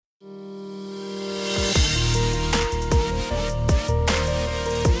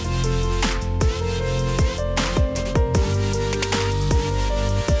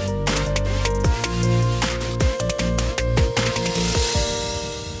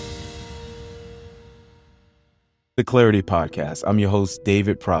the Clarity Podcast. I'm your host,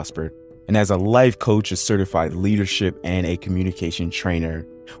 David Prosper. And as a life coach, a certified leadership, and a communication trainer,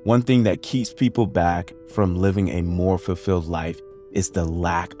 one thing that keeps people back from living a more fulfilled life is the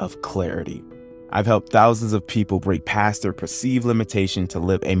lack of clarity. I've helped thousands of people break past their perceived limitation to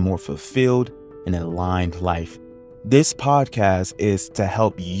live a more fulfilled and aligned life. This podcast is to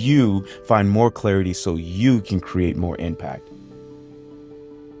help you find more clarity so you can create more impact.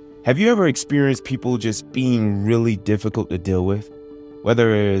 Have you ever experienced people just being really difficult to deal with?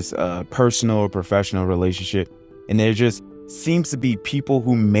 Whether it's a personal or professional relationship, and there just seems to be people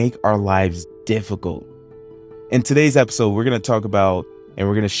who make our lives difficult. In today's episode, we're going to talk about and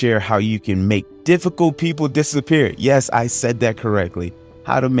we're going to share how you can make difficult people disappear. Yes, I said that correctly.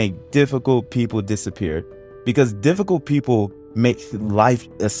 How to make difficult people disappear. Because difficult people make life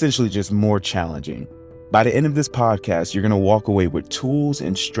essentially just more challenging. By the end of this podcast, you're going to walk away with tools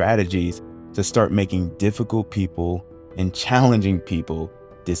and strategies to start making difficult people and challenging people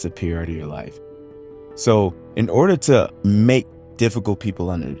disappear out of your life. So in order to make difficult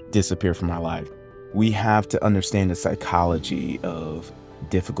people disappear from our life, we have to understand the psychology of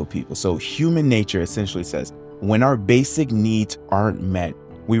difficult people. So human nature essentially says when our basic needs aren't met,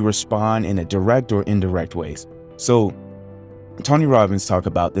 we respond in a direct or indirect ways. So Tony Robbins talked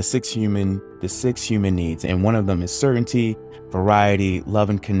about the six human needs, and one of them is certainty, variety, love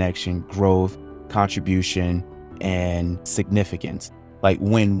and connection, growth, contribution, and significance. Like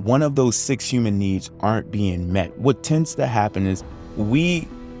when one of those six human needs aren't being met, what tends to happen is we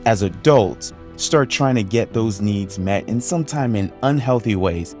as adults start trying to get those needs met, and sometimes in unhealthy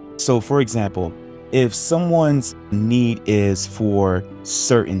ways. So for example, if someone's need is for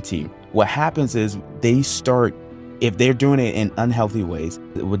certainty, what happens is if they're doing it in unhealthy ways,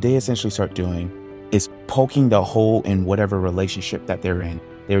 what they essentially start doing is poking the hole in whatever relationship that they're in.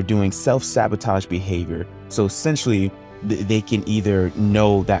 They're doing self-sabotage behavior. So essentially, they can either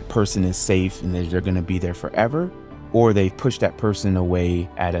know that person is safe and they're going to be there forever, or they push that person away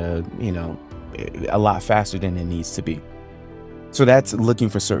at a lot faster than it needs to be. So that's looking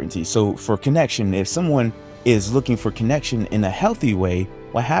for certainty. So for connection, if someone is looking for connection in a healthy way,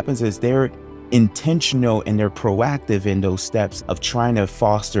 what happens is they're intentional and they're proactive in those steps of trying to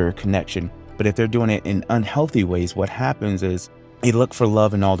foster connection. But if they're doing it in unhealthy ways, what happens is they look for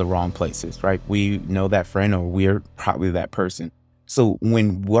love in all the wrong places, right? We know that friend, or we're probably that person. So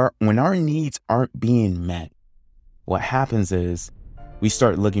when our needs aren't being met, what happens is we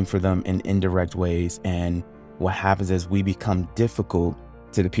start looking for them in indirect ways. And what happens is we become difficult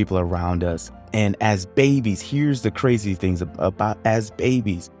to the people around us. And as babies, here's the crazy things about as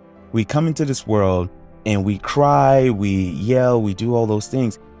babies, we come into this world and we cry, we yell, we do all those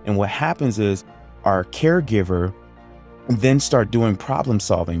things. And what happens is our caregiver then start doing problem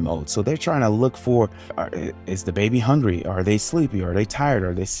solving mode. So they're trying to look for, is the baby hungry? Are they sleepy? Are they tired?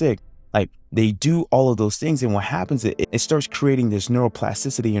 Are they sick? Like they do all of those things. And what happens is it starts creating this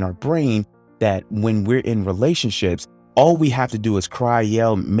neuroplasticity in our brain that when we're in relationships, all we have to do is cry,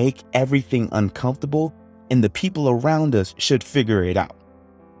 yell, make everything uncomfortable, and the people around us should figure it out.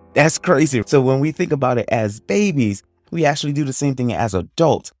 That's crazy. So when we think about it as babies, we actually do the same thing as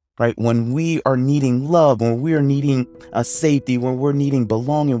adults, right? When we are needing love, when we are needing a safety, when we're needing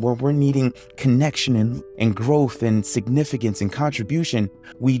belonging, when we're needing connection and growth and significance and contribution,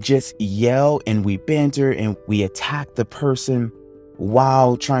 we just yell and we banter and we attack the person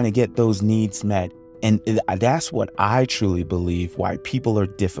while trying to get those needs met. And that's what I truly believe why people are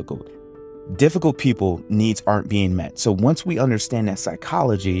difficult. Difficult people needs aren't being met. So once we understand that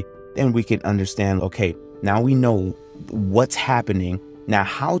psychology, then we can understand, okay, now we know what's happening. Now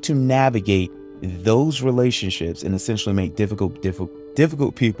how to navigate those relationships and essentially make difficult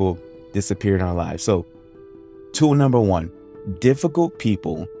people disappear in our lives. So tool number one, difficult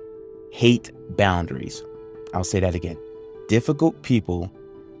people hate boundaries. I'll say that again. Difficult people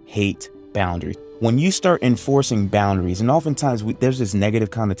hate boundaries. When you start enforcing boundaries, and oftentimes there's this negative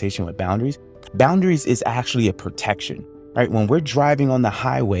connotation with boundaries. Boundaries is actually a protection, right? When we're driving on the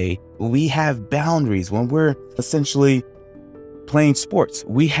highway, we have boundaries. When we're essentially playing sports,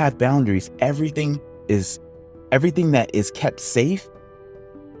 we have boundaries. Everything that is kept safe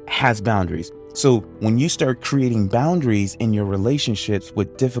has boundaries. So when you start creating boundaries in your relationships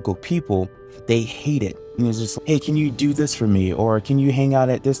with difficult people, they hate it. And it's just, hey, can you do this for me? Or can you hang out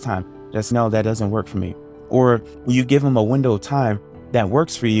at this time? Just no, that doesn't work for me. Or you give them a window of time that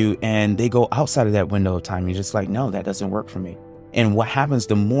works for you and they go outside of that window of time. You're just like, no, that doesn't work for me. And what happens,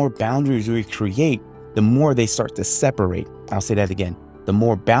 the more boundaries we create, the more they start to separate. I'll say that again. The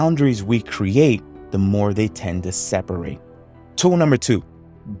more boundaries we create, the more they tend to separate. Tool number 2,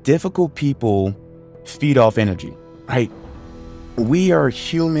 difficult people feed off energy. right? We are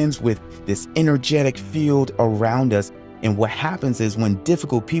humans with this energetic field around us. And what happens is when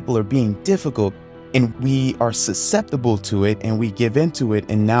difficult people are being difficult and we are susceptible to it and we give into it,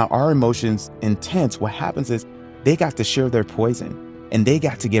 and now our emotions intense, what happens is they got to share their poison and they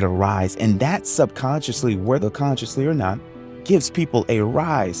got to get a rise. And that subconsciously, whether consciously or not, gives people a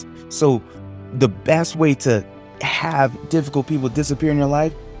rise. So the best way to have difficult people disappear in your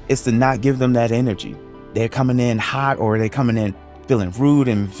life is to not give them that energy. They're coming in hot, or they're coming in feeling rude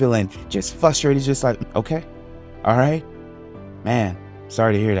and feeling just frustrated, just like, okay, all right, man,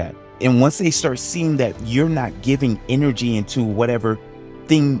 sorry to hear that. And once they start seeing that you're not giving energy into whatever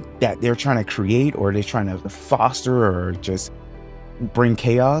thing that they're trying to create or they're trying to foster or just bring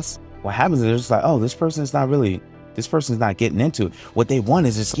chaos, what happens is they're just like, oh, this person's not getting into it. What they want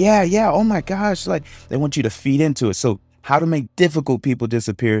is just, yeah, oh my gosh, like they want you to feed into it. So how to make difficult people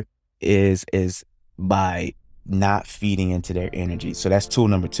disappear is by not feeding into their energy. So that's tool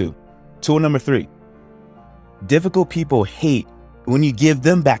number 2. Tool number 3, difficult people hate when you give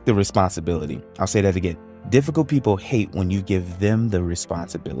them back the responsibility. I'll say that again. Difficult people hate when you give them the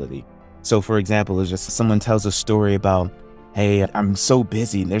responsibility. So for example, it's just someone tells a story about, hey, I'm so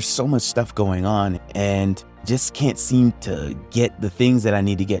busy and there's so much stuff going on and just can't seem to get the things that I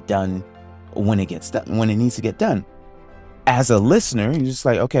need to get done when it needs to get done. As a listener, you're just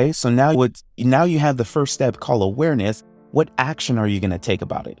like, okay, so now you have the first step called awareness. What action are you going to take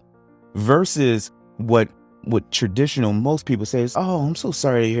about it? Versus what traditional most people say is, oh, I'm so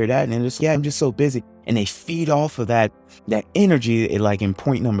sorry to hear that. And it's, yeah, I'm just so busy. And they feed off of that energy, like in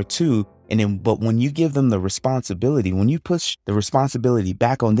point number 2. And then, but when you give them the responsibility, when you push the responsibility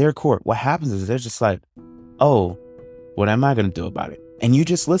back on their court, what happens is they're just like, oh, what am I going to do about it? And you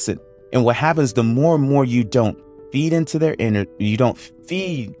just listen. And what happens, the more and more you don't feed into their energy, you don't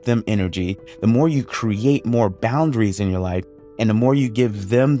feed them energy, the more you create more boundaries in your life, and the more you give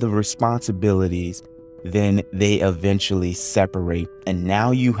them the responsibilities, then they eventually separate. And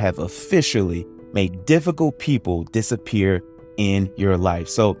now you have officially made difficult people disappear in your life.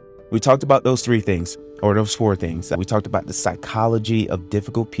 So we talked about those 3 things, or those 4 things. We talked about the psychology of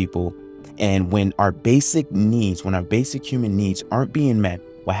difficult people. And when our basic human needs aren't being met,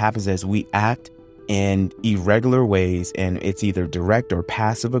 what happens is we act in irregular ways, and it's either direct or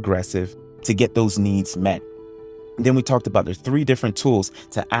passive aggressive to get those needs met. Then we talked about the 3 different tools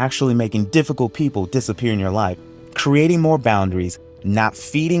to actually making difficult people disappear in your life: creating more boundaries, not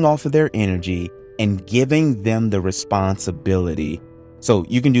feeding off of their energy, and giving them the responsibility. So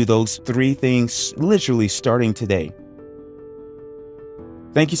you can do those 3 things literally starting today.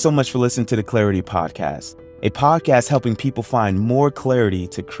 Thank you so much for listening to the Clarity Podcast, a podcast helping people find more clarity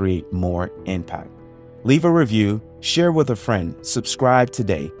to create more impact. Leave a review, share with a friend, subscribe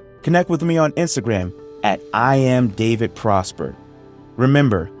today. Connect with me on Instagram at I am David Prosper.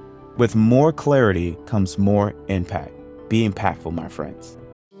 Remember, with more clarity comes more impact. Be impactful, my friends.